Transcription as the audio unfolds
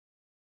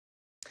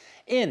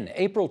In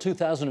April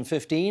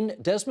 2015,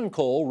 Desmond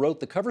Cole wrote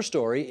the cover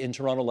story in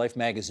Toronto Life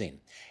magazine.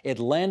 It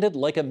landed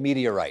like a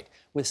meteorite,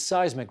 with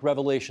seismic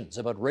revelations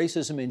about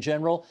racism in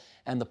general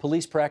and the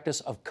police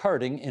practice of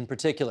carding in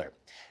particular.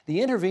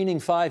 The intervening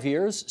 5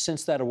 years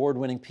since that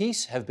award-winning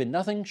piece have been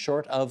nothing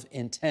short of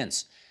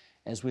intense.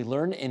 As we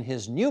learn in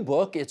his new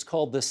book, it's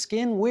called The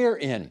Skin We're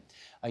In,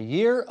 a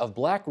year of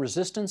Black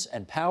resistance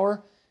and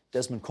power.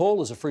 Desmond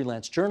Cole is a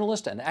freelance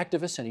journalist and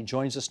activist, and he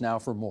joins us now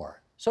for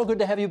more. So good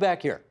to have you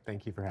back here.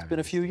 Thank you for having me. It's been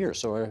a few years,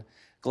 so we're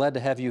glad to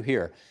have you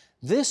here.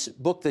 This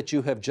book that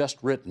you have just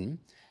written,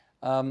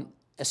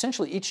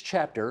 essentially each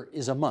chapter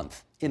is a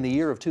month in the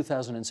year of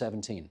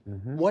 2017.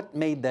 What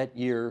made that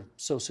year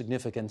so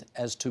significant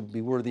as to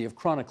be worthy of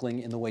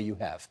chronicling in the way you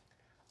have?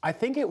 I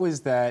think it was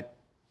that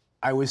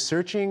I was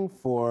searching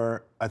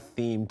for a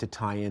theme to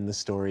tie in the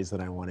stories that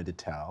I wanted to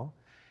tell.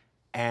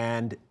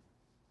 And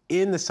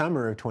in the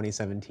summer of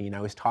 2017,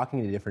 I was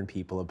talking to different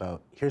people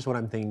about, here's what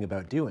I'm thinking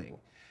about doing.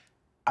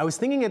 I was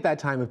thinking at that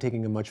time of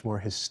taking a much more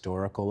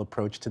historical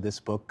approach to this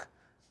book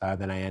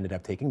than I ended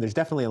up taking. There's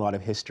definitely a lot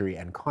of history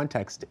and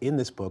context in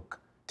this book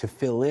to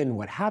fill in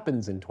what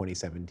happens in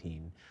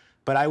 2017.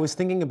 But I was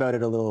thinking about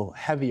it a little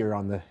heavier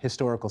on the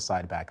historical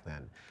side back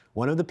then.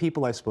 One of the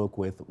people I spoke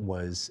with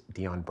was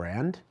Dion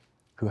Brand,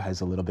 who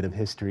has a little bit of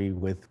history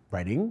with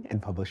writing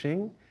and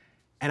publishing.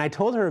 And I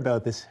told her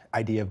about this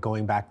idea of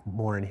going back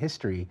more in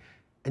history,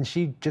 and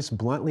she just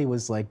bluntly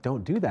was like,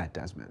 don't do that,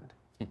 Desmond,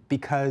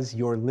 because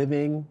you're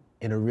living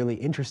in a really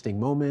interesting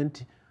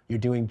moment. You're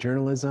doing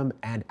journalism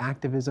and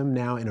activism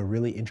now in a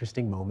really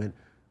interesting moment.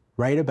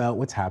 Write about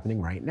what's happening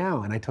right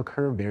now. And I took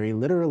her very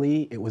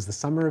literally. It was the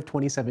summer of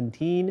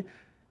 2017.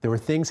 There were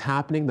things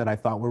happening that I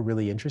thought were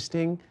really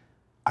interesting.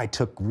 I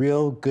took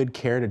real good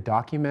care to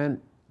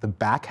document the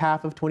back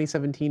half of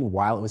 2017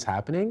 while it was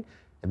happening.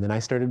 And then I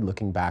started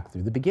looking back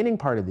through the beginning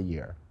part of the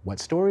year. What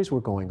stories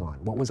were going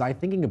on? What was I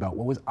thinking about?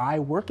 What was I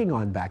working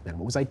on back then?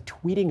 What was I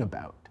tweeting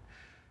about?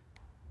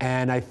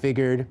 And I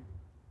figured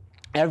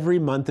every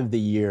month of the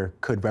year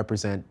could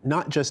represent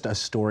not just a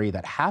story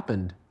that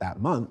happened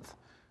that month,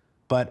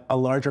 but a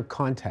larger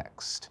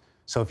context.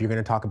 So if you're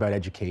going to talk about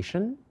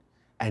education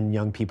and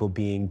young people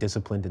being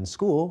disciplined in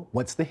school,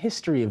 what's the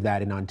history of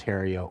that in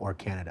Ontario or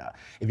Canada?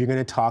 If you're going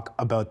to talk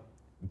about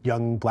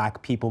young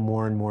Black people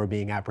more and more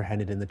being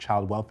apprehended in the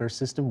child welfare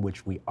system,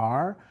 which we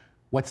are,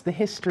 what's the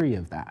history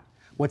of that?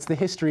 What's the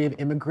history of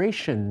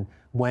immigration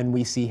when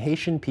we see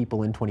Haitian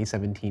people in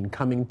 2017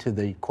 coming to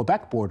the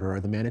Quebec border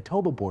or the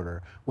Manitoba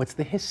border? What's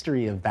the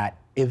history of that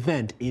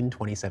event in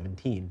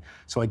 2017?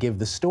 So I give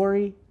the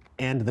story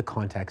and the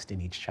context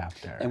in each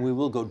chapter. And we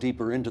will go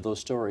deeper into those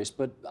stories,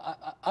 but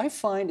I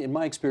find in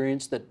my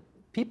experience that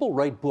people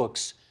write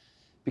books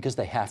because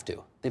they have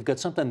to. They've got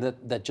something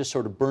that just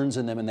sort of burns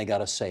in them and they got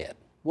to say it.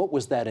 What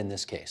was that in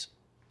this case?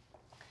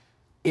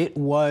 It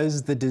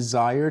was the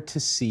desire to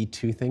see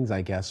two things,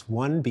 I guess.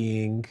 One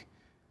being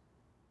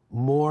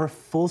more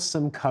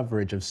fulsome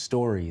coverage of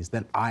stories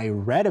that I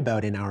read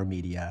about in our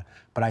media,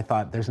 but I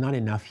thought there's not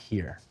enough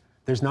here.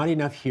 There's not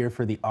enough here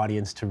for the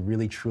audience to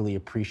really, truly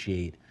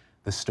appreciate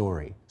the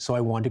story. So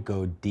I want to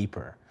go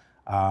deeper.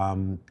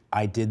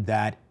 I did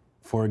that,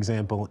 for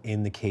example,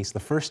 in the case, the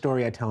first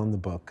story I tell in the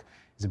book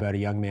is about a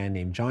young man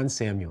named John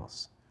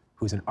Samuels,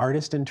 who's an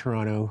artist in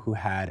Toronto who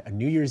had a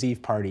New Year's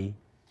Eve party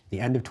at the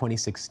end of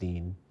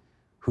 2016,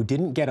 who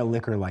didn't get a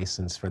liquor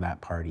license for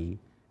that party,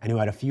 and who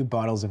had a few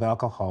bottles of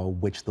alcohol,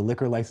 which the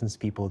liquor license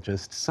people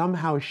just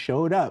somehow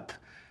showed up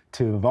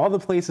to. Of all the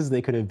places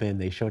they could have been,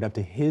 they showed up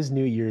to his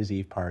New Year's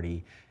Eve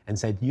party and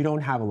said, you don't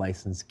have a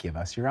license, give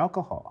us your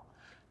alcohol.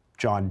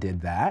 John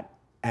did that,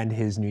 and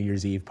his New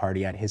Year's Eve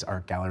party at his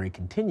art gallery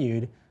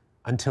continued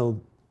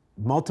until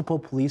multiple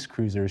police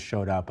cruisers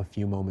showed up a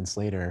few moments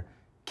later,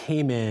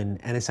 came in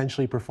and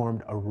essentially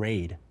performed a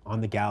raid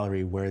on the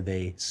gallery where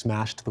they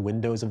smashed the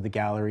windows of the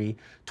gallery,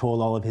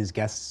 told all of his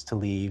guests to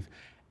leave,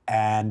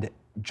 and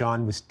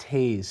John was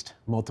tased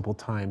multiple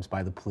times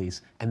by the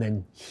police, and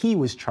then he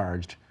was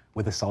charged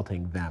with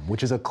assaulting them,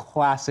 which is a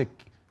classic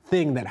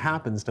thing that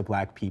happens to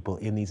Black people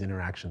in these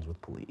interactions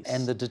with police.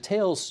 And the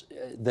details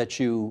that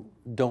you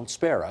don't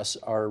spare us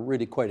are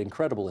really quite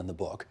incredible in the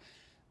book.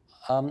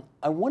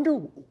 I wonder,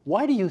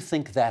 why do you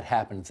think that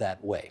happened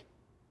that way?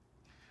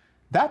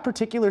 That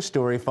particular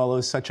story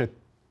follows such a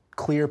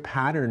clear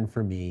pattern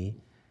for me.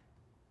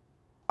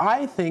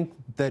 I think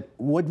that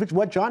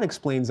what John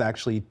explains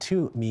actually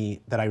to me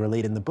that I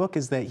relate in the book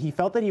is that he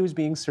felt that he was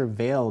being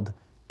surveilled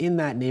in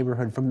that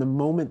neighborhood from the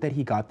moment that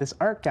he got this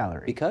art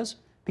gallery. Because?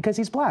 Because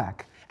he's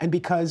Black, and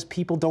because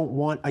people don't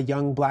want a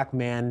young Black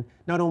man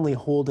not only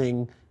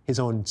holding his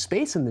own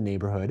space in the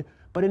neighborhood,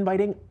 but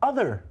inviting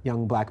other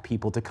young Black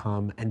people to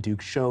come and do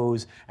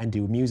shows and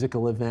do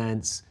musical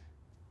events.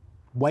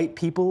 White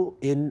people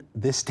in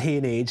this day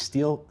and age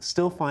still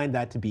find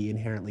that to be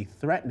inherently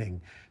threatening.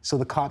 So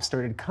the cops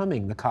started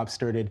coming. The cops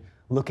started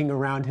looking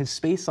around his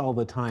space all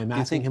the time,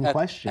 asking him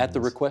questions. At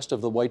the request of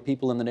the white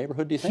people in the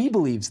neighborhood, do you think? He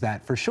believes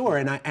that for sure.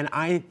 And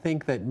I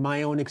think that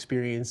my own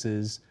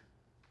experiences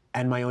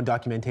and my own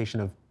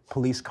documentation of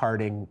police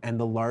carding and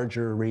the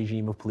larger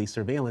regime of police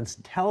surveillance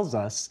tells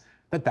us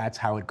that that's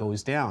how it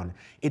goes down.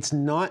 It's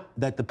not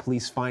that the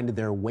police find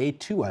their way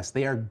to us.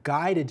 They are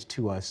guided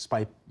to us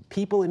by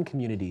people in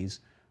communities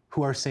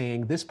who are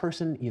saying this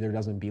person either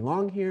doesn't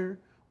belong here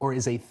or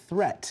is a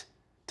threat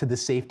to the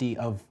safety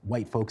of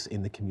white folks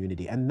in the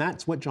community. And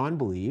that's what John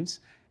believes.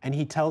 And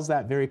he tells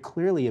that very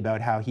clearly about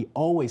how he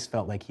always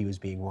felt like he was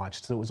being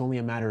watched. So it was only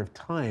a matter of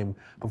time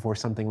before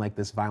something like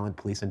this violent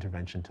police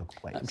intervention took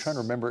place. I'm trying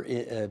to remember,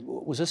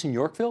 was this in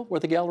Yorkville where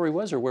the gallery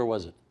was, or where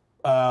was it?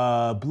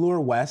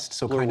 Bloor West,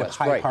 so Bloor kind West, of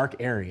High right. Park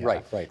area.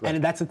 Right.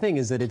 And that's the thing,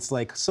 is that it's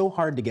like so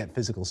hard to get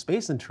physical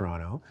space in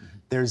Toronto.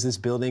 There's this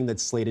building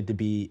that's slated to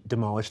be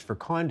demolished for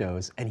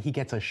condos, and he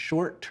gets a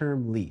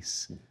short-term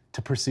lease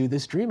to pursue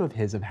this dream of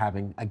his of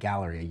having a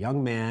gallery, a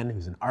young man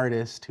who's an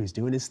artist, who's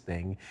doing his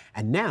thing,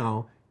 and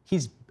now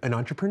he's an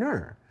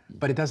entrepreneur.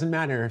 But it doesn't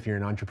matter if you're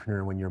an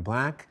entrepreneur when you're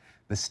Black.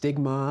 The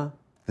stigma,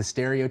 the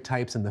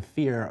stereotypes, and the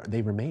fear,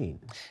 they remain.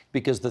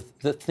 Because the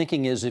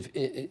thinking is,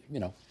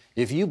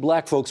 if you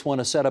Black folks want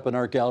to set up an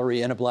art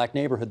gallery in a Black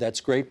neighborhood,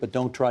 that's great, but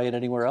don't try it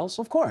anywhere else?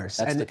 Of course.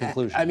 That's the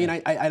conclusion. I mean,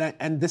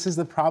 and this is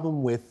the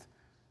problem with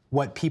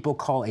what people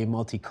call a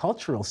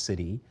multicultural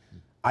city.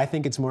 I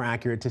think it's more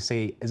accurate to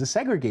say is a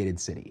segregated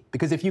city.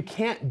 Because if you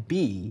can't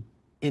be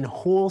in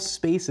whole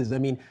spaces, I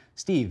mean,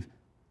 Steve,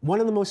 one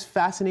of the most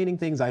fascinating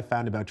things I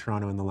found about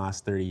Toronto in the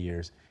last 30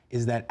 years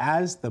is that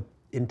as the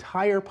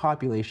entire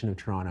population of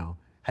Toronto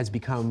has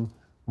become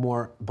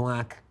more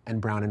Black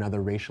and brown and other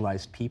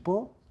racialized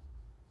people,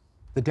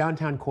 the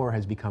downtown core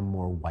has become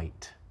more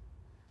white.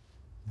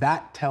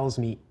 That tells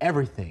me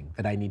everything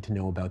that I need to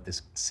know about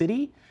this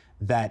city,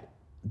 that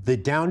the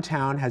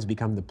downtown has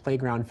become the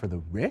playground for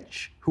the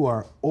rich, who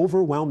are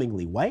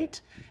overwhelmingly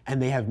white,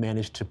 and they have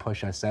managed to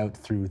push us out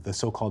through the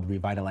so-called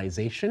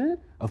revitalization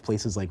of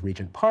places like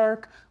Regent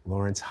Park,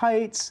 Lawrence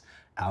Heights,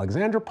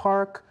 Alexandra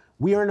Park.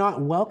 We are not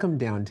welcome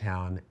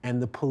downtown,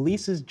 and the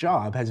police's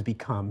job has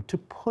become to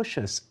push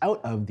us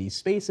out of these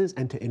spaces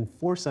and to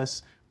enforce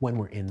us when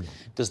we're in them.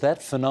 Does that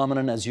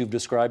phenomenon, as you've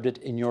described it,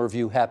 in your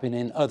view, happen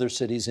in other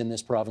cities in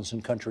this province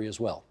and country as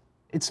well?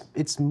 It's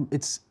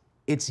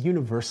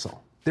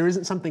universal. There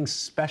isn't something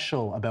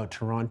special about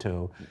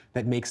Toronto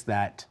that makes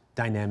that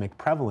dynamic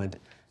prevalent.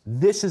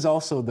 This is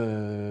also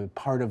the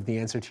part of the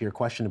answer to your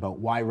question about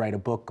why write a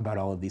book about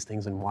all of these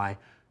things and why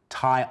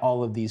tie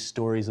all of these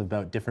stories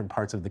about different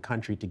parts of the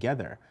country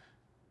together.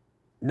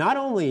 Not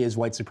only is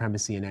white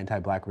supremacy and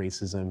anti-Black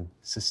racism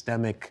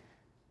systemic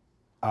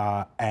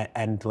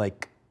and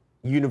like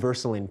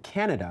universal in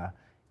Canada,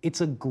 it's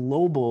a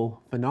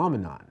global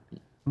phenomenon.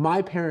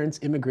 My parents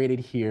immigrated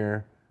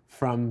here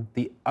from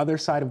the other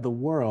side of the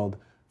world,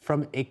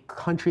 from a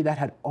country that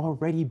had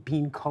already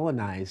been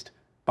colonized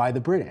by the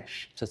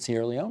British. Is that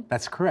Sierra Leone?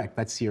 That's correct,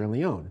 that's Sierra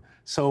Leone.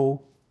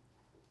 So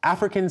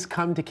Africans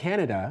come to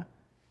Canada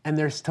and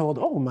they're told,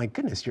 oh my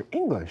goodness, you're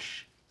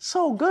English,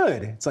 so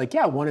good. It's like,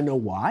 yeah, wanna know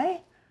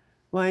why?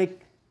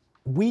 Like,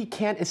 we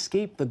can't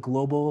escape the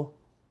global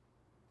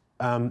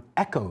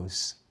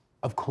echoes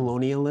of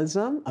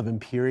colonialism, of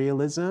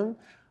imperialism,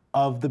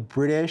 of the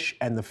British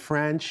and the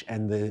French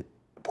and the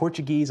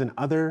Portuguese and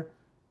other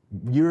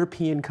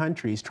European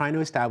countries trying to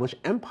establish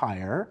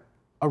empire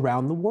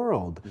around the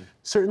world.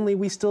 Certainly,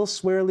 we still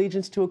swear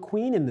allegiance to a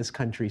queen in this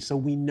country, so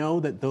we know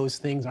that those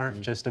things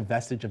aren't just a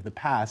vestige of the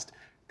past.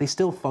 They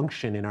still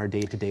function in our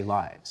day-to-day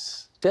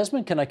lives.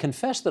 Desmond, can I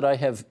confess that I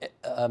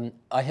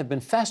have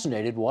been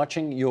fascinated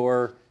watching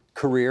your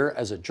career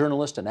as a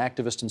journalist, an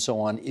activist, and so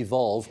on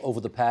evolve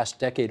over the past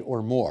decade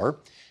or more,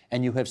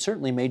 and you have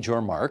certainly made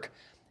your mark.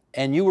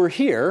 And you were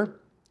here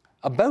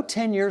about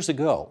 10 years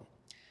ago,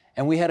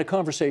 and we had a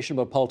conversation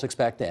about politics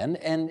back then.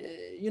 And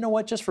you know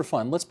what, just for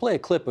fun, let's play a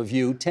clip of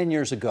you 10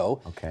 years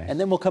ago, okay, and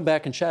then we'll come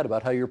back and chat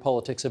about how your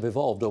politics have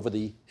evolved over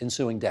the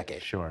ensuing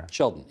decade. Sure.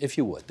 Sheldon, if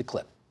you would, the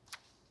clip.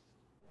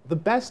 The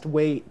best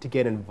way to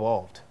get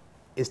involved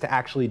is to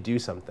actually do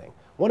something.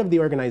 One of the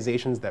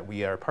organizations that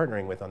we are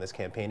partnering with on this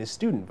campaign is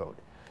Student Vote.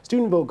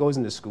 Student Vote goes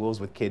into schools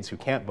with kids who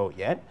can't vote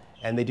yet,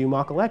 and they do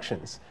mock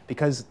elections,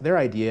 because their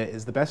idea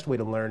is the best way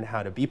to learn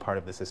how to be part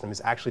of the system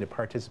is actually to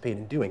participate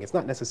in doing. It's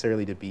not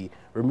necessarily to be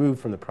removed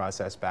from the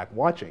process back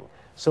watching.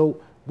 So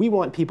we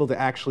want people to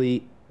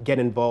actually get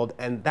involved,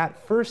 and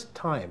that first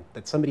time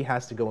that somebody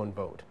has to go and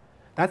vote,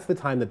 that's the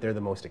time that they're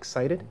the most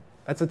excited.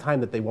 That's the time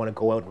that they want to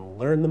go out and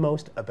learn the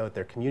most about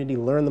their community,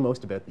 learn the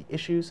most about the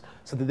issues,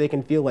 so that they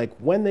can feel like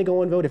when they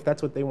go and vote, if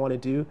that's what they want to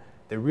do,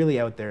 they're really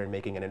out there and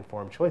making an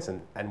informed choice.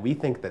 And we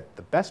think that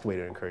the best way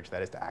to encourage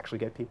that is to actually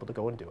get people to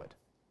go and do it.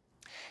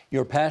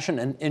 Your passion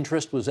and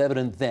interest was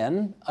evident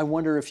then. I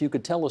wonder if you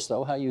could tell us,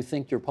 though, how you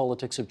think your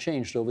politics have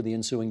changed over the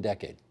ensuing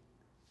decade.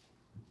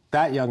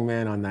 That young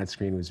man on that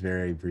screen was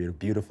very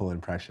beautiful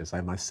and precious, I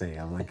must say.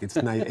 I'm like, it's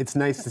nice, it's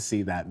nice to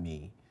see that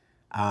me.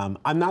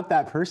 I'm not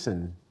that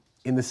person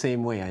in the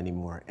same way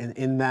anymore. And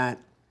in that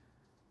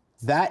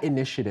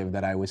initiative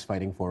that I was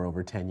fighting for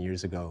over 10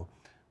 years ago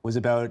was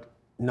about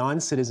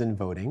non-citizen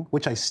voting,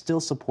 which I still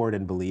support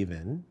and believe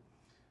in.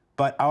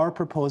 But our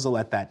proposal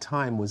at that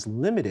time was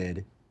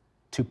limited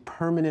to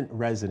permanent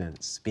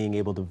residents being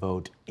able to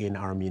vote in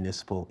our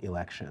municipal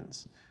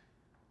elections.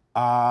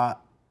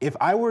 If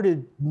I were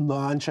to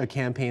launch a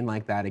campaign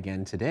like that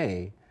again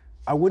today,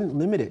 I wouldn't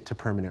limit it to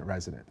permanent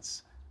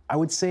residents. I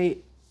would say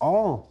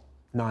all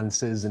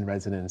non-citizen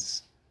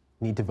residents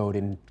need to vote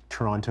in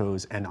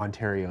Toronto's and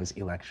Ontario's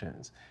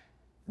elections.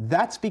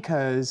 That's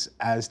because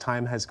as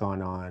time has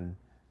gone on,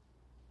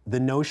 the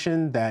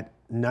notion that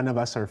none of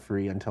us are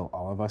free until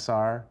all of us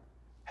are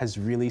has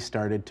really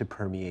started to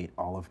permeate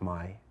all of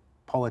my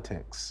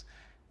politics.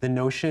 The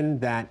notion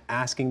that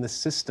asking the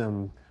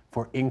system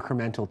for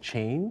incremental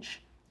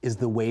change is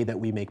the way that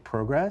we make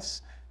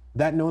progress,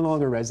 that no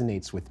longer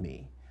resonates with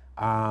me.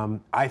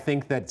 I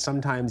think that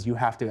sometimes you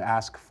have to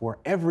ask for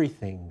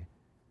everything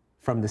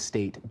from the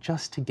state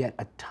just to get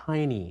a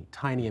tiny,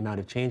 tiny amount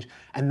of change.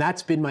 And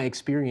that's been my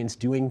experience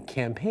doing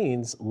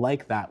campaigns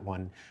like that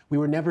one. We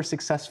were never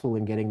successful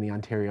in getting the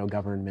Ontario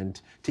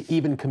government to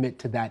even commit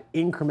to that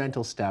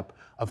incremental step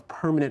of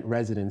permanent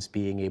residents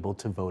being able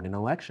to vote in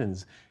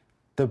elections.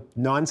 The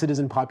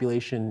non-citizen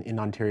population in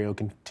Ontario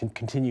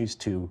continues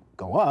to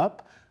go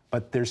up,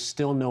 but there's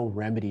still no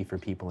remedy for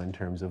people in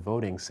terms of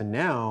voting. So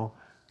now,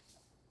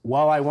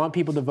 while I want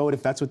people to vote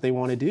if that's what they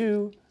want to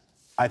do,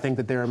 I think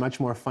that there are much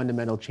more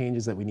fundamental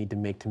changes that we need to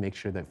make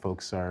sure that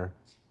folks are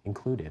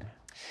included.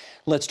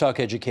 Let's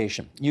talk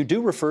education. You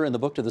do refer in the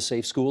book to the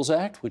Safe Schools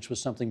Act, which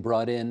was something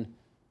brought in,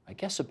 I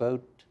guess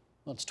about,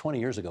 well, it's 20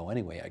 years ago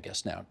anyway, I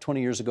guess now,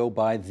 20 years ago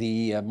by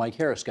the Mike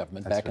Harris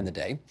government back in the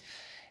day.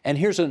 And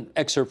here's an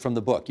excerpt from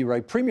the book. You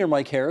write, Premier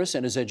Mike Harris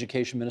and his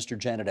Education Minister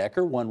Janet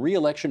Ecker won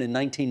re-election in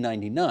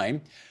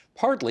 1999,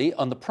 partly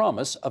on the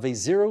promise of a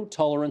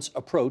zero-tolerance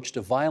approach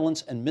to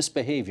violence and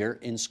misbehavior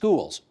in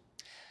schools.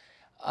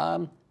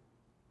 How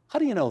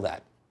do you know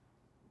that?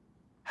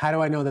 How do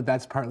I know that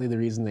that's partly the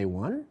reason they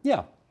won?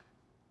 Yeah.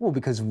 Well,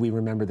 because we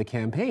remember the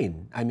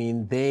campaign. I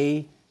mean,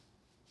 they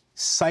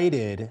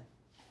cited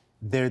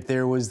that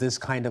there was this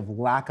kind of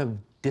lack of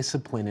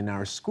discipline in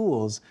our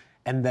schools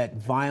and that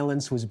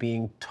violence was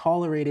being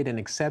tolerated and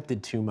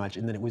accepted too much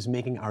and that it was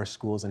making our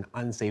schools an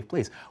unsafe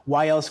place.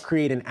 Why else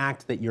create an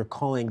act that you're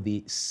calling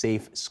the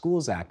Safe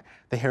Schools Act?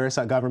 The Harris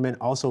government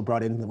also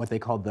brought in what they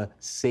called the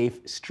Safe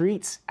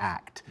Streets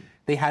Act.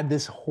 They had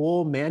this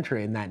whole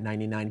mantra in that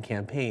 '99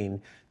 campaign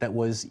that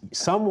was,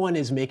 someone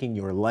is making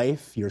your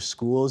life, your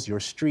schools, your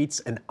streets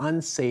an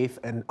unsafe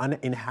and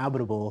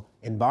uninhabitable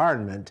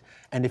environment,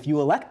 and if you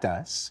elect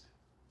us,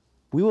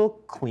 we will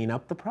clean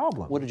up the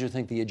problem. What did you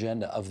think the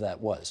agenda of that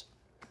was?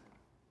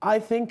 I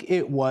think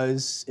it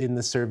was in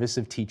the service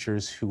of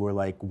teachers who were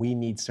like, we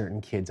need certain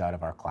kids out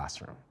of our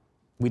classroom.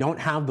 We don't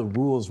have the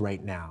rules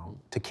right now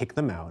to kick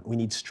them out. We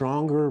need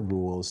stronger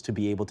rules to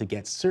be able to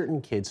get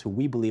certain kids who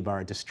we believe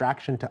are a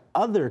distraction to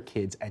other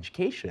kids'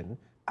 education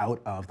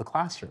out of the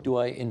classroom. Do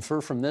I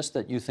infer from this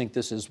that you think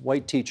this is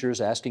white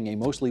teachers asking a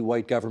mostly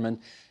white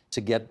government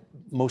to get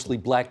mostly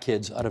black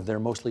kids out of their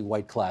mostly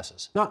white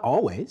classes? Not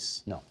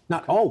always. No.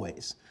 Not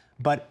always.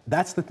 But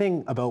that's the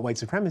thing about white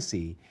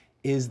supremacy,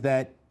 is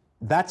that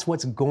that's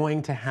what's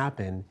going to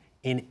happen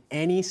in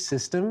any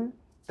system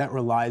that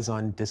relies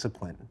on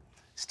discipline.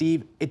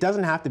 Steve, it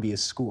doesn't have to be a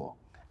school.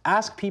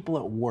 Ask people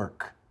at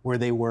work where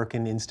they work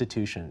in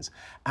institutions.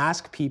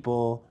 Ask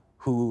people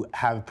who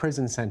have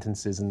prison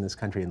sentences in this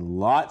country, and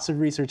lots of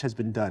research has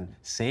been done.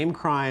 Same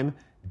crime,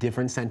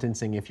 different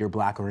sentencing if you're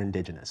black or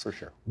indigenous. For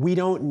sure. We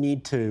don't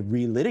need to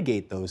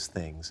relitigate those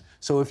things.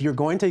 So if you're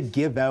going to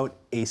give out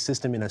a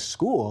system in a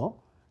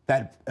school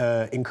that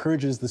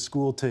encourages the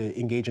school to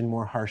engage in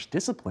more harsh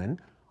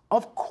discipline,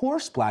 of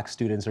course black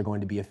students are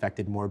going to be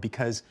affected more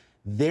because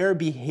their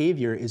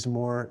behavior is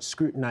more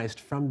scrutinized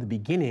from the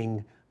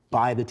beginning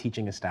by the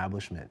teaching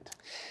establishment.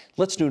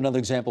 Let's do another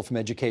example from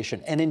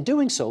education. And in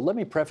doing so, let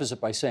me preface it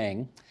by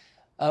saying,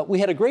 we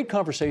had a great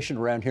conversation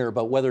around here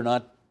about whether or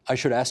not I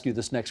should ask you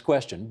this next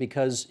question,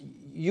 because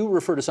you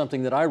refer to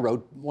something that I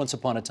wrote once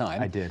upon a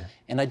time. I did.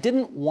 And I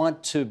didn't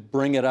want to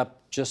bring it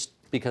up just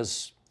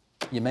because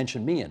you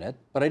mentioned me in it,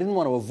 but I didn't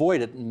want to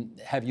avoid it and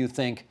have you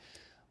think,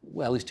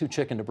 well, he's too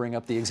chicken to bring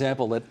up the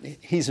example that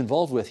he's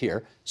involved with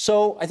here.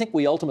 So I think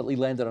we ultimately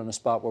landed on a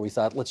spot where we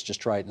thought, let's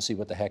just try it and see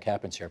what the heck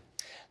happens here.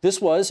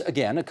 This was,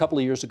 again, a couple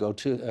of years ago,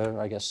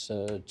 I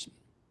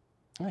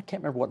can't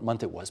remember what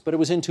month it was, but it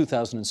was in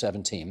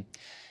 2017.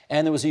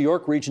 And there was a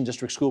York Region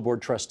District School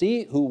Board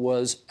trustee who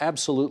was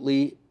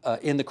absolutely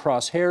in the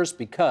crosshairs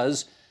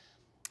because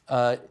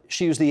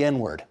she used the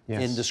N-word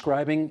in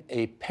describing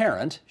a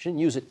parent. She didn't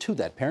use it to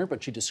that parent,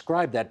 but she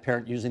described that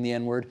parent using the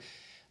N-word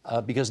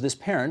because this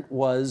parent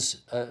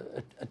was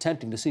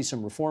attempting to see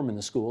some reform in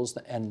the schools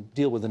and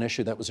deal with an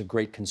issue that was a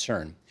great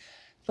concern.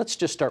 Let's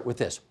just start with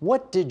this.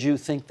 What did you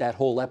think that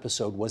whole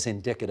episode was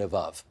indicative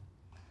of?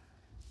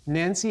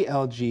 Nancy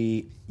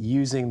LG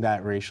using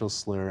that racial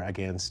slur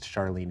against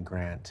Charlene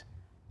Grant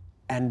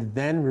and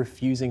then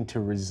refusing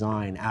to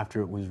resign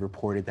after it was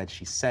reported that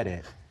she said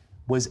it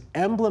was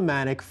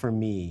emblematic for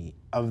me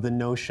of the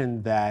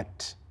notion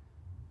that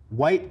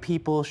white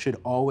people should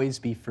always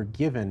be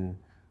forgiven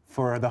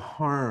for the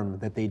harm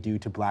that they do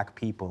to black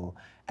people,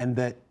 and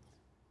that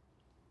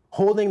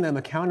holding them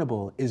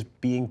accountable is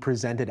being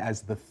presented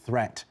as the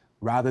threat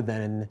rather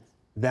than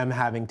them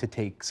having to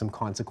take some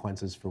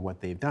consequences for what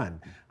they've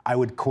done. I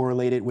would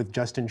correlate it with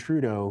Justin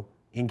Trudeau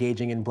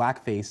engaging in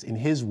blackface, in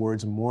his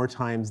words, more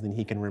times than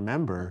he can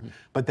remember,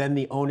 but then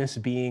the onus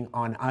being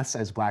on us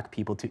as Black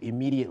people to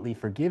immediately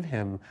forgive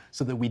him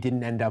so that we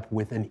didn't end up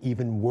with an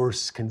even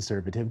worse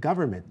conservative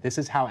government. This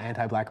is how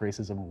anti-Black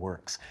racism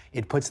works.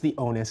 It puts the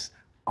onus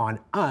on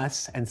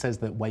us and says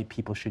that white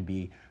people should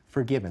be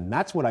forgiven.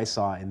 That's what I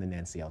saw in the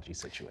Nancy Elgie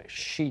situation.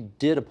 She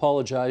did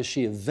apologize.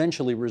 She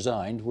eventually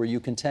resigned. Were you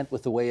content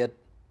with the way it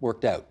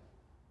worked out?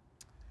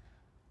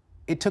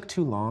 It took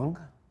too long.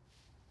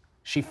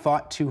 She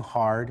fought too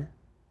hard.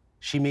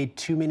 She made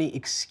too many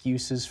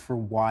excuses for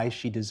why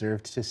she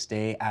deserved to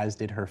stay, as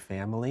did her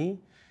family.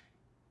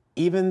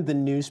 Even the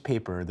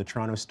newspaper, the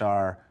Toronto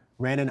Star,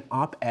 ran an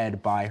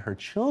op-ed by her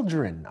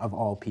children, of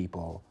all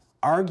people,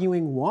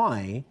 arguing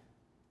why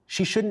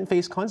she shouldn't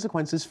face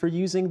consequences for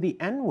using the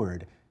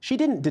N-word. She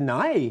didn't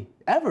deny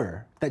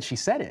ever that she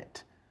said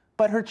it,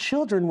 but her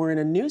children were in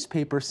a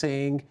newspaper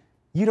saying,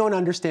 you don't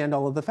understand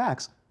all of the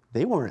facts.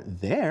 They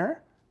weren't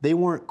there. They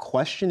weren't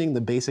questioning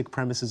the basic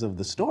premises of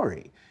the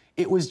story.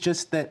 It was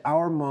just that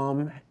our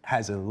mom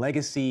has a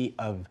legacy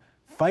of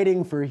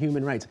fighting for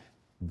human rights,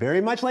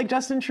 very much like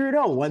Justin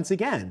Trudeau, once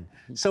again.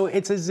 So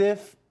it's as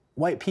if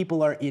white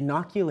people are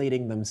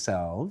inoculating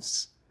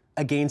themselves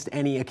against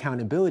any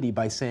accountability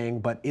by saying,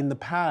 but in the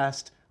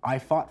past, I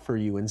fought for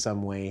you in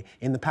some way.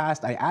 In the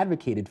past, I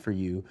advocated for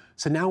you.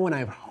 So now when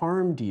I've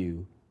harmed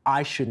you,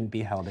 I shouldn't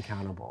be held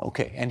accountable.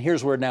 Okay, and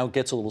here's where it now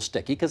gets a little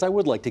sticky, because I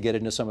would like to get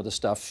into some of the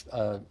stuff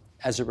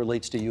as it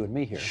relates to you and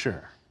me here.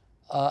 Sure.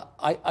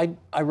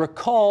 I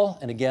recall,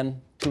 and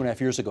again, 2.5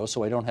 years ago,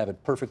 so I don't have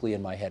it perfectly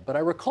in my head, but I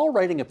recall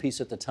writing a piece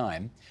at the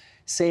time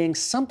saying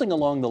something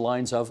along the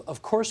lines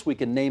of course we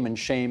can name and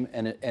shame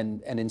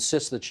and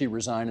insist that she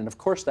resign, and of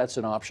course that's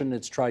an option,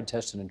 it's tried,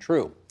 tested, and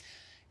true. And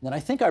then I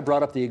think I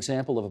brought up the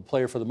example of a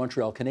player for the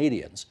Montreal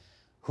Canadiens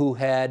who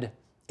had,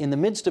 in the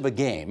midst of a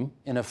game,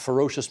 in a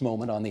ferocious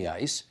moment on the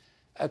ice,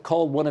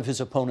 called one of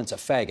his opponents a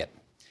faggot,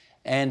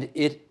 and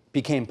it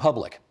became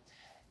public.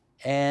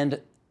 And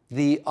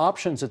the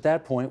options at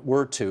that point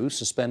were to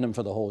suspend him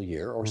for the whole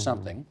year or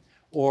something,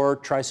 or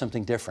try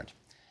something different.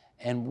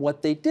 And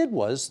what they did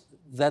was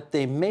that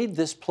they made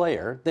this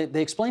player,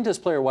 they explained to this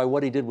player why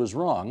what he did was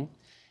wrong,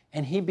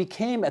 and he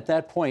became at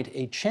that point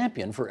a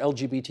champion for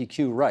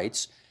LGBTQ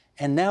rights,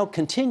 and now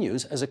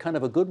continues as a kind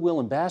of a goodwill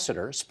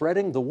ambassador,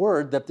 spreading the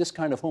word that this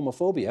kind of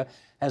homophobia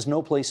has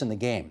no place in the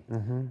game.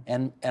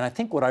 And I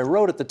think what I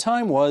wrote at the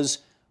time was,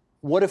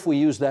 what if we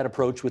use that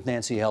approach with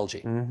Nancy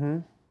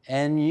Elgie?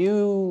 And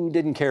you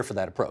didn't care for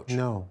that approach.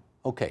 No.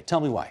 Okay, tell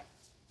me why.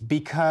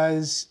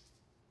 Because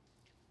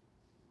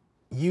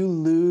you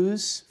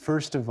lose,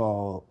 first of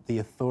all, the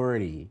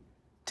authority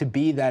to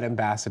be that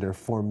ambassador,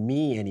 for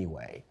me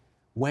anyway,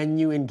 when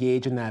you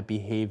engage in that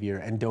behavior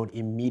and don't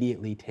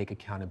immediately take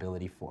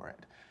accountability for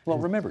it. Well,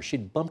 remember,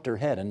 she'd bumped her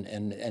head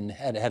and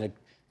had a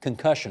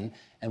concussion,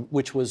 and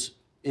it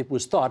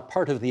was thought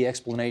part of the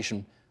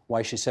explanation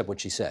why she said what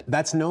she said.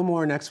 That's no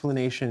more an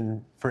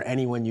explanation for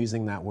anyone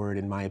using that word,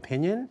 in my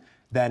opinion,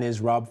 than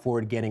is Rob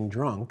Ford getting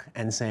drunk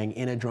and saying,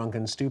 in a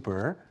drunken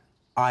stupor,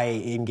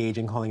 I engage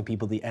in calling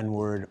people the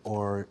N-word,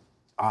 or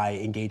I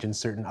engage in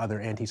certain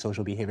other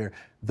antisocial behavior.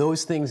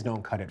 Those things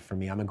don't cut it for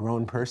me. I'm a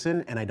grown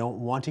person, and I don't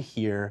want to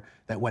hear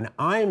that when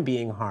I'm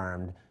being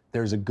harmed,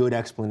 there's a good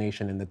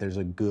explanation and that there's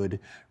a good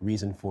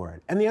reason for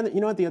it. And the other, you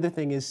know what the other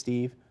thing is,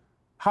 Steve?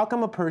 How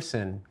come a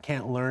person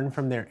can't learn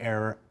from their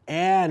error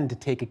and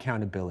take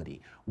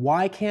accountability?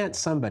 Why can't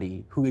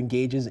somebody who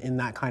engages in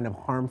that kind of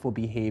harmful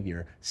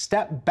behavior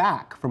step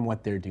back from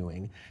what they're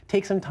doing,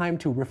 take some time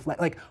to reflect?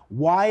 Like,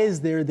 why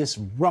is there this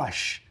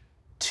rush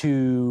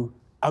to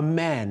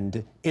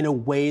amend in a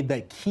way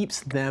that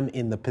keeps them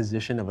in the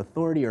position of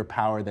authority or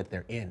power that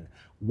they're in?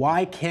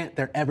 Why can't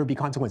there ever be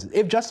consequences?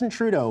 If Justin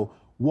Trudeau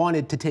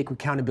wanted to take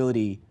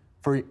accountability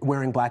for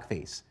wearing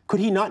blackface,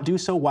 could he not do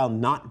so while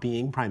not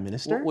being prime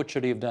minister? What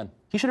should he have done?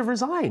 He should have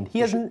resigned. He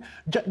hasn't.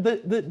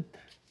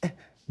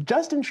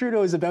 Justin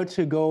Trudeau is about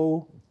to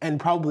go and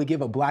probably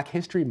give a Black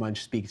History Month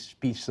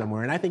speech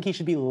somewhere, and I think he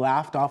should be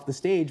laughed off the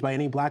stage by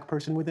any Black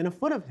person within a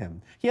foot of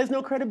him. He has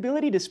no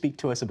credibility to speak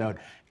to us about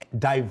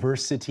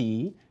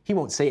diversity. He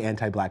won't say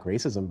anti-Black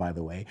racism, by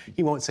the way.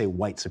 He won't say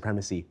white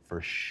supremacy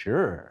for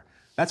sure.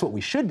 That's what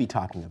we should be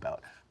talking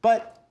about.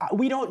 But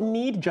we don't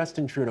need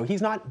Justin Trudeau.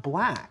 He's not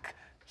Black.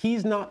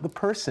 He's not the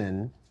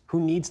person who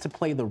needs to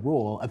play the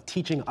role of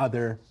teaching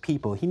other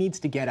people. He needs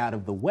to get out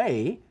of the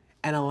way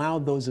and allow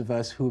those of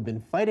us who have been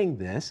fighting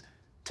this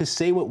to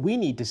say what we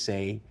need to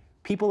say.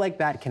 People like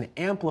that can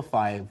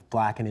amplify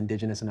Black and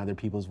Indigenous and other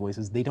people's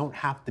voices. They don't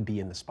have to be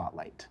in the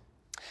spotlight.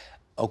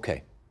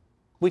 Okay.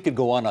 We could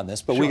go on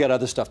this, but we got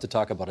other stuff to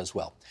talk about as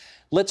well.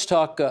 Let's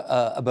talk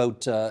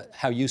about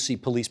how you see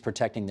police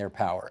protecting their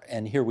power.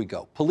 And here we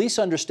go. Police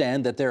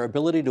understand that their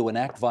ability to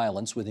enact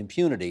violence with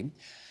impunity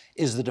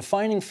is the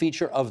defining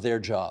feature of their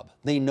job.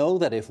 They know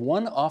that if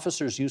one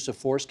officer's use of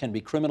force can be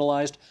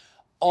criminalized,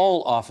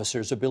 All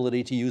officers'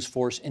 ability to use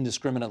force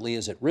indiscriminately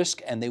is at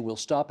risk, and they will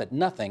stop at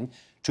nothing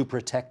to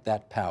protect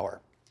that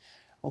power.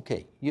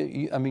 Okay,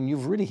 I mean,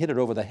 you've really hit it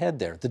over the head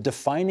there. The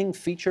defining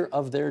feature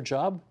of their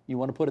job, you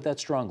want to put it that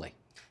strongly?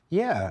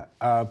 Yeah,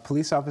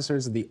 police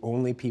officers are the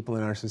only people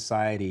in our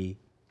society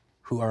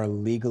who are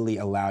legally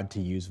allowed to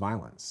use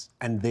violence.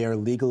 And they are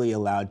legally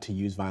allowed to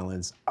use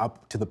violence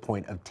up to the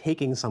point of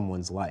taking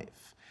someone's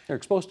life. They're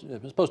supposed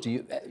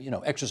to,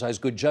 exercise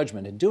good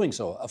judgment in doing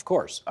so, of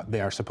course.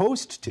 They are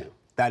supposed to.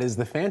 That is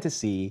the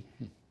fantasy,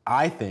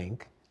 I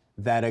think,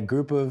 that a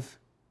group of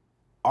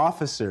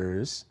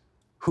officers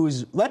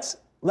whose, let's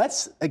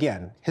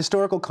again,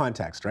 historical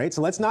context, right?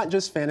 So let's not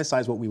just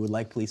fantasize what we would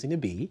like policing to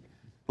be.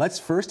 Let's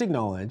first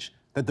acknowledge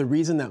that the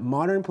reason that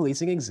modern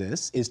policing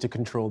exists is to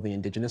control the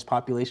indigenous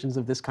populations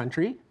of this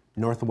country,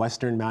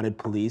 Northwestern Mounted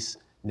Police,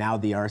 now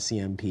the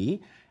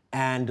RCMP,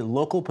 and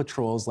local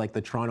patrols like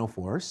the Toronto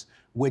Force,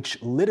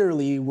 which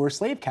literally were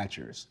slave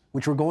catchers,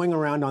 which were going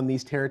around on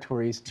these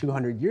territories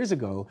 200 years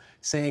ago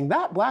saying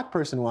that black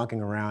person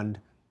walking around,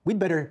 we'd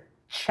better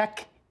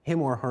check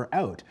him or her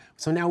out.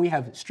 So now we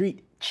have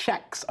street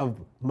checks of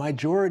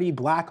majority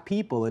black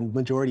people in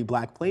majority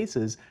black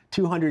places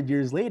 200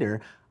 years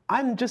later.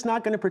 I'm just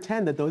not going to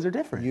pretend that those are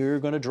different. You're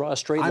going to draw a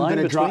straight line between? I'm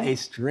going to draw between? a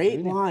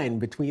straight line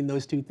between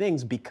those two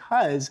things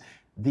because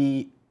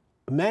the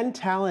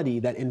mentality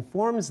that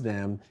informs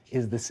them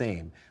is the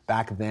same.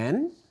 Back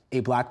then, a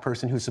black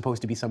person who's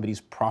supposed to be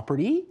somebody's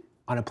property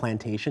on a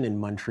plantation in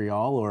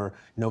Montreal or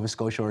Nova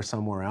Scotia or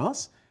somewhere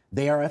else,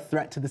 they are a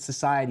threat to the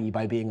society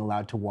by being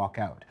allowed to walk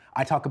out.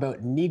 I talk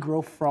about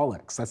Negro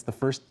frolics. That's the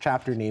first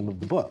chapter name of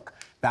the book.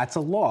 That's a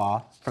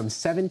law from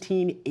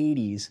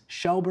 1780s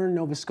Shelburne,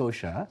 Nova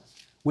Scotia,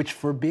 which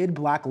forbid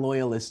black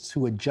loyalists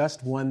who had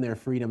just won their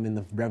freedom in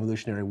the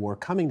Revolutionary War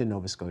coming to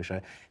Nova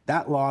Scotia.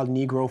 That law,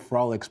 Negro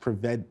frolics,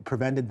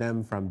 prevented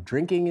them from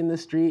drinking in the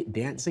street,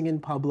 dancing in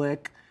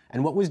public.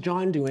 And what was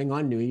John doing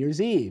on New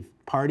Year's Eve?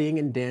 Partying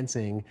and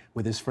dancing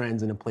with his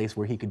friends in a place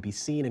where he could be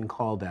seen and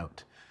called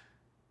out.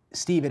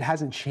 Steve, it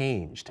hasn't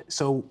changed.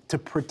 So to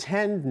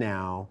pretend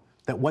now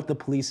that what the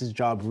police's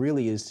job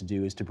really is to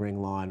do is to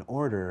bring law and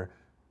order,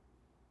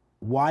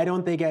 why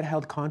don't they get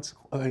held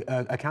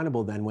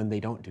accountable then when they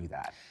don't do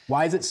that?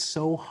 Why is it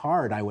so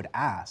hard, I would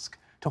ask,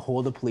 to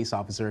hold a police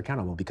officer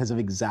accountable? Because of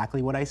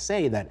exactly what I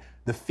say, that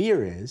the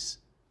fear is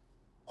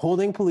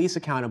holding police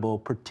accountable,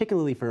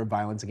 particularly for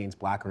violence against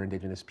black or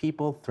indigenous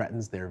people,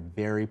 threatens their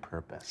very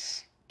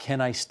purpose.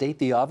 Can I state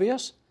the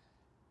obvious?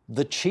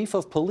 The chief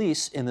of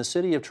police in the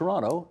city of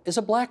Toronto is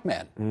a black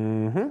man.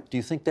 Mm-hmm. Do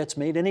you think that's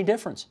made any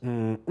difference?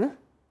 Mm-hmm.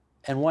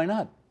 And why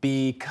not?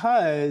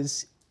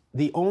 Because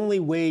the only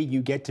way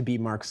you get to be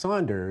Mark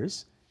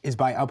Saunders is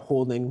by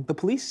upholding the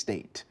police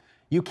state.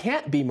 You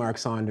can't be Mark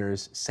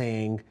Saunders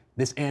saying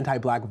this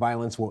anti-black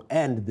violence will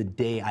end the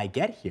day I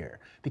get here,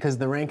 because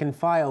the rank and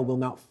file will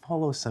not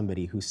follow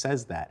somebody who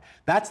says that.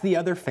 That's the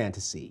other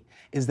fantasy,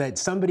 is that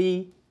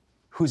somebody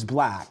who's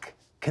black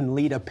can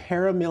lead a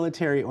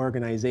paramilitary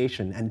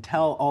organization and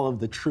tell all of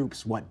the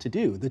troops what to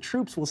do. The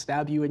troops will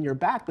stab you in your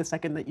back the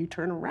second that you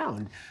turn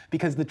around,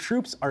 because the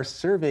troops are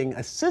serving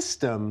a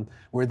system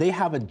where they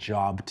have a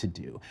job to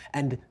do.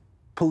 And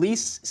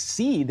police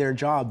see their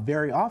job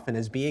very often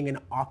as being an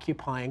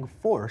occupying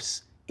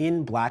force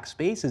in black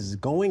spaces,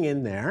 going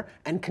in there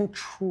and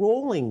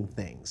controlling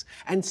things.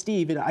 And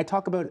Steve, I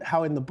talk about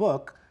how in the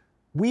book,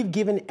 we've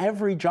given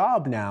every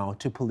job now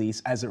to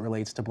police as it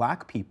relates to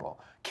black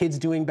people. Kids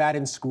doing bad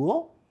in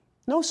school?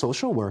 No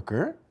social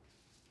worker.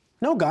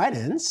 No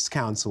guidance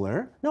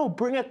counselor. No,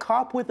 bring a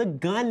cop with a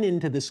gun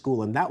into the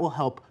school and that will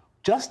help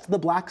just the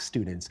black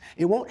students.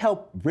 It won't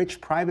help rich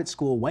private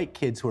school white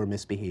kids who are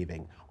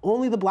misbehaving.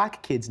 Only the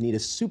black kids need a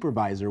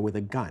supervisor with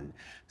a gun.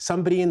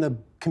 Somebody in the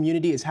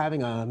community is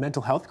having a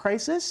mental health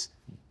crisis?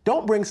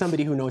 Don't bring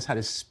somebody who knows how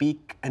to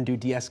speak and do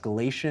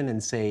de-escalation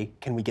and say,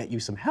 can we get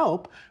you some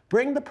help?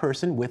 Bring the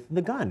person with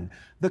the gun.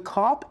 The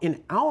cop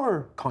in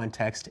our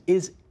context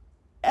is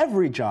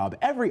every job,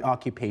 every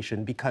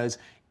occupation, because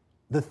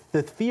the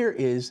fear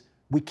is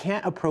we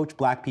can't approach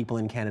black people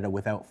in Canada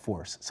without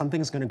force.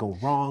 Something's going to go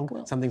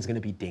wrong, something's going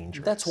to be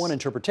dangerous. That's one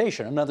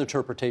interpretation. Another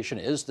interpretation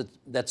is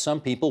that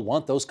some people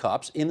want those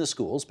cops in the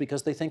schools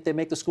because they think they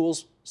make the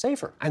schools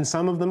safer. And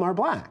some of them are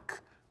black.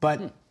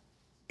 But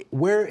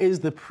where is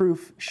the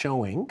proof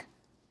showing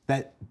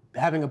that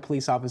having a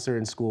police officer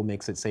in school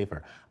makes it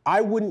safer?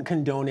 I wouldn't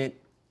condone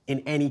it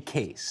in any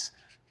case.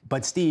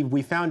 But Steve,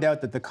 we found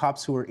out that the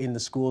cops who are in the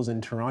schools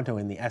in Toronto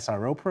in the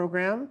SRO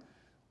program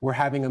were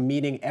having a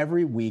meeting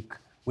every week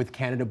with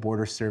Canada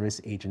Border Service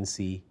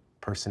Agency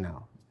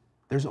personnel.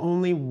 There's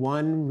only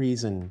one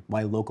reason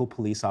why local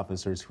police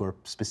officers who are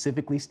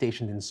specifically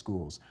stationed in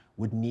schools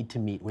would need to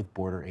meet with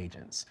border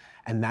agents.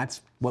 And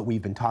that's what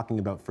we've been talking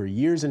about for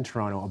years in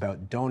Toronto,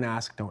 about don't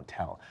ask, don't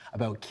tell,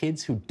 about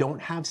kids who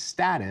don't have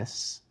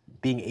status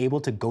being able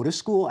to go to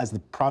school as the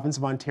province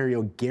of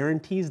Ontario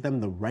guarantees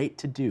them the right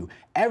to do.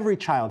 Every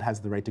child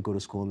has the right to go to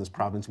school in this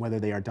province, whether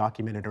they are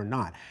documented or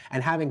not.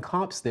 And having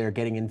cops there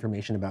getting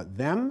information about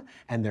them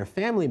and their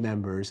family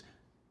members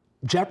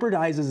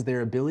jeopardizes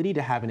their ability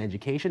to have an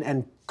education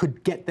and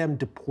could get them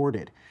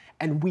deported.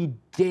 And we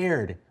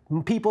dared,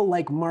 people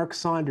like Mark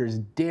Saunders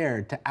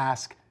dared to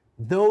ask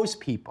those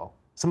people,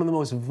 some of the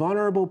most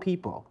vulnerable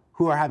people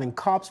who are having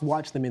cops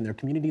watch them in their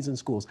communities and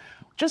schools,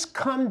 just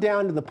come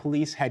down to the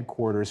police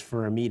headquarters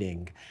for a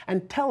meeting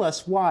and tell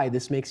us why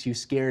this makes you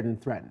scared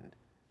and threatened.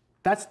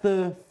 That's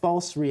the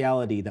false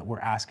reality that we're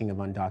asking of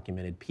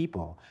undocumented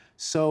people.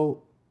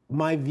 So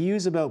my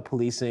views about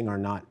policing are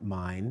not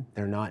mine.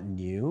 They're not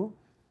new.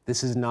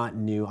 This is not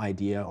new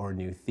idea or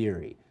new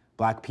theory.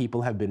 Black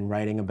people have been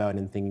writing about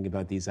and thinking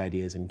about these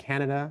ideas in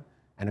Canada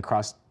and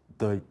across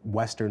the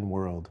Western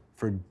world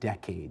for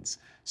decades.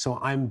 So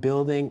I'm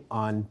building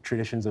on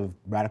traditions of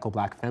radical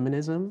Black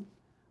feminism.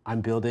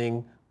 I'm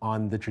building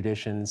on the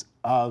traditions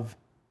of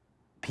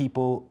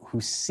people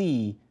who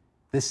see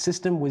this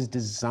system was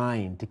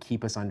designed to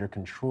keep us under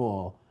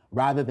control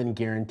rather than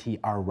guarantee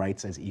our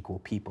rights as equal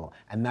people.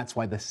 And that's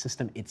why the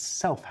system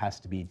itself has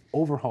to be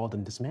overhauled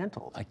and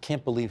dismantled. I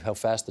can't believe how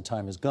fast the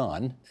time has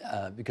gone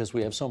because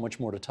we have so much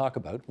more to talk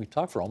about. We've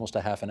talked for almost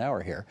a half an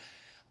hour here.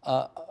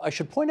 I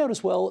should point out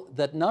as well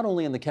that not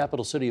only in the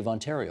capital city of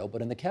Ontario,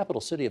 but in the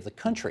capital city of the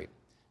country,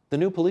 the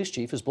new police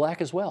chief is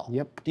Black as well.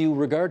 Yep. Do you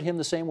regard him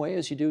the same way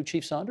as you do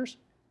Chief Saunders?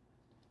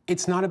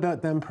 It's not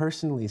about them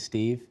personally,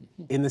 Steve.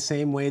 In the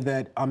same way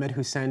that Ahmed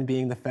Hussein,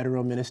 being the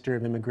federal minister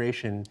of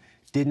immigration,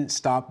 didn't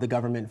stop the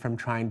government from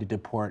trying to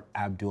deport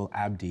Abdul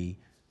Abdi,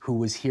 who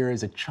was here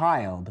as a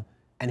child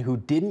and who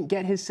didn't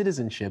get his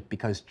citizenship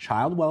because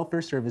child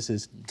welfare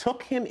services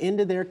took him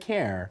into their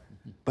care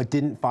but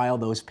didn't file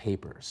those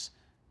papers.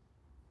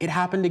 It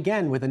happened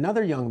again with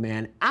another young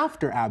man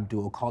after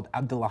Abdul called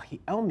Abdullahi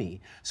Elmi.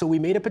 So we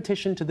made a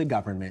petition to the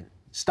government,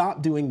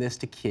 stop doing this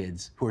to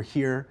kids who are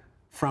here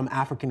from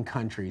African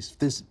countries,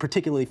 this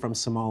particularly from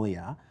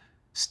Somalia.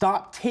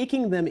 Stop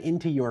taking them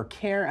into your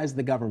care as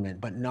the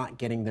government, but not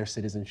getting their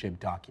citizenship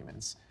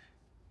documents.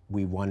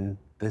 We won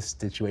this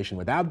situation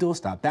with Abdul,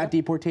 stop that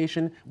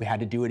deportation. We had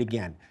to do it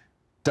again.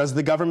 Does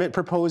the government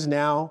propose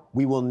now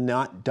we will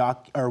not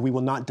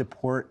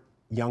deport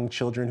young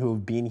children who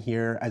have been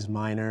here as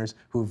minors,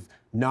 who've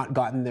not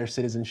gotten their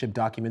citizenship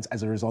documents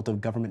as a result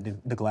of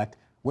government neglect?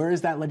 Where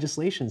is that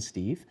legislation,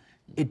 Steve?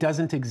 It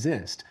doesn't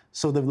exist.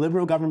 So the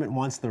Liberal government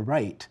wants the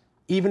right,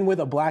 even with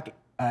a Black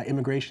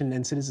immigration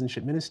and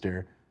citizenship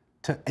minister,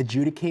 to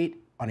adjudicate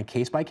on a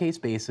case-by-case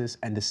basis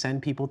and to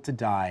send people to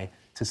die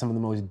to some of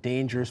the most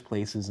dangerous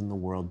places in the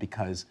world,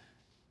 because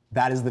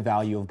that is the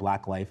value of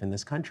Black life in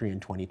this country in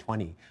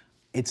 2020.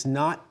 It's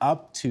not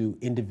up to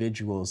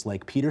individuals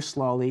like Peter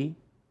Slawley,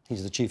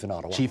 he's the chief in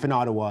Ottawa. Chief in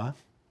Ottawa,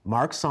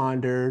 Mark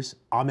Saunders,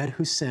 Ahmed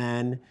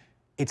Hussein.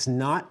 It's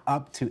not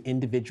up to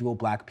individual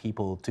Black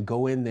people to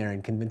go in there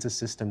and convince a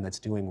system that's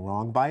doing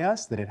wrong by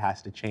us that it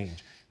has to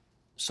change.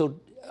 So,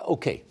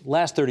 okay,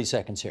 last 30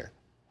 seconds here.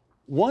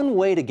 One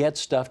way to get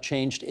stuff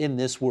changed in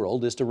this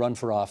world is to run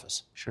for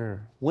office.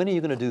 Sure. When are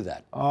you going to do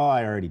that? Oh,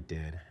 I already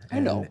did. I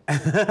know.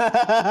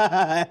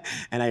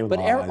 And I But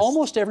lost.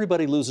 almost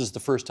everybody loses the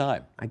first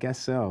time. I guess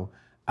so.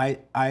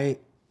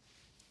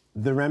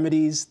 The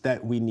remedies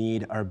that we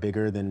need are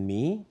bigger than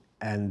me,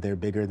 and they're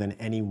bigger than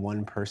any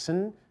one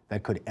person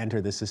that could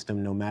enter the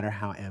system, no matter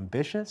how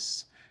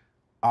ambitious.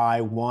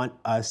 I want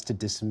us to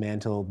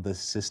dismantle the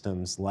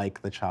systems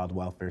like the child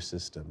welfare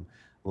system,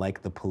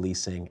 like the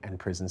policing and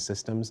prison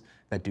systems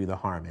that do the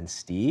harm. And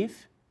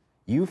Steve,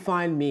 you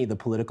find me the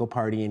political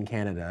party in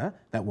Canada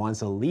that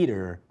wants a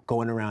leader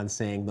going around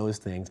saying those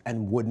things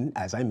and wouldn't,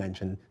 as I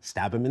mentioned,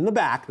 stab him in the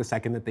back the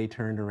second that they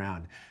turned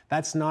around.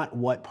 That's not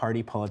what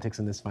party politics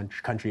in this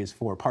country is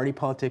for. Party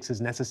politics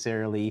is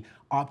necessarily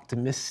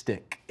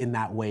optimistic in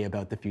that way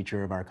about the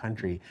future of our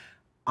country.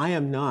 I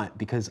am not,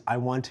 because I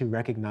want to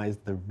recognize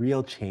the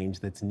real change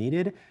that's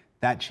needed.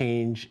 That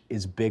change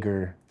is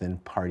bigger than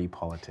party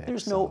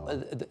politics.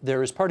 There's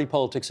there is party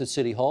politics at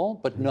City Hall,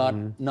 but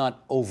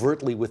not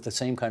overtly with the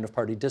same kind of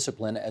party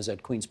discipline as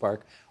at Queen's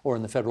Park or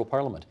in the federal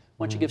parliament.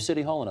 Why don't you give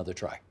City Hall another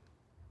try?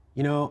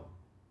 You know,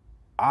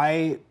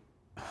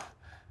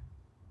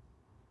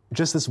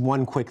 just this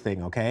one quick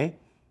thing, okay?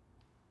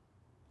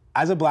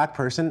 As a Black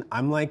person,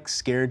 I'm like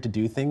scared to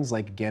do things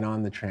like get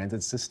on the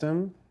transit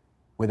system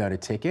without a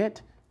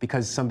ticket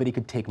because somebody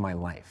could take my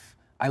life.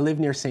 I live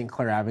near St.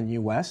 Clair Avenue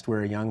West,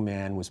 where a young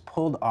man was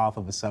pulled off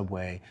of a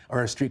subway,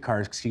 or a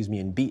streetcar, excuse me,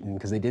 and beaten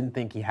because they didn't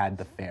think he had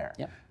the fare.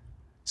 Yeah.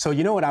 So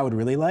you know what I would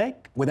really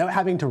like? Without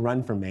having to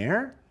run for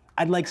mayor,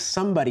 I'd like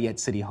somebody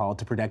at City Hall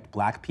to protect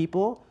Black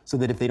people so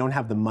that if they don't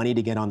have the money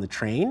to get on the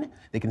train,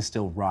 they can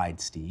still ride,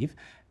 Steve.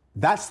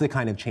 That's the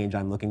kind of change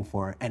I'm looking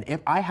for. And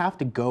if I have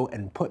to go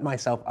and put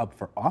myself up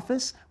for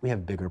office, we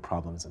have bigger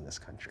problems in this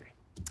country.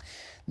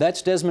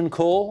 That's Desmond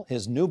Cole.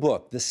 His new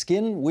book, The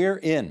Skin We're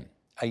In,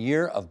 A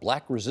Year of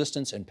Black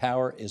Resistance and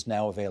Power, is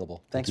now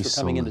available. Thanks for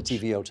coming into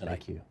TVO tonight.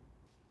 Thank you.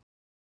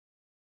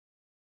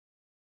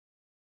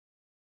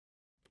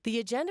 The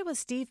Agenda with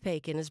Steve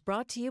Paikin is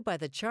brought to you by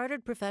the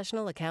Chartered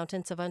Professional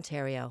Accountants of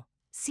Ontario.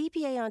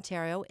 CPA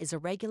Ontario is a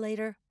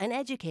regulator, an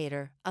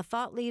educator, a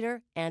thought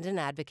leader, and an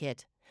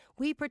advocate.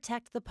 We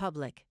protect the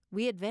public.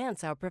 We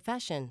advance our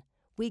profession.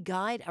 We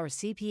guide our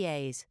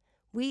CPAs.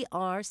 We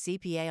are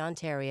CPA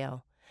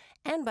Ontario.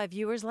 And by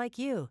viewers like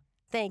you.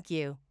 Thank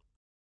you.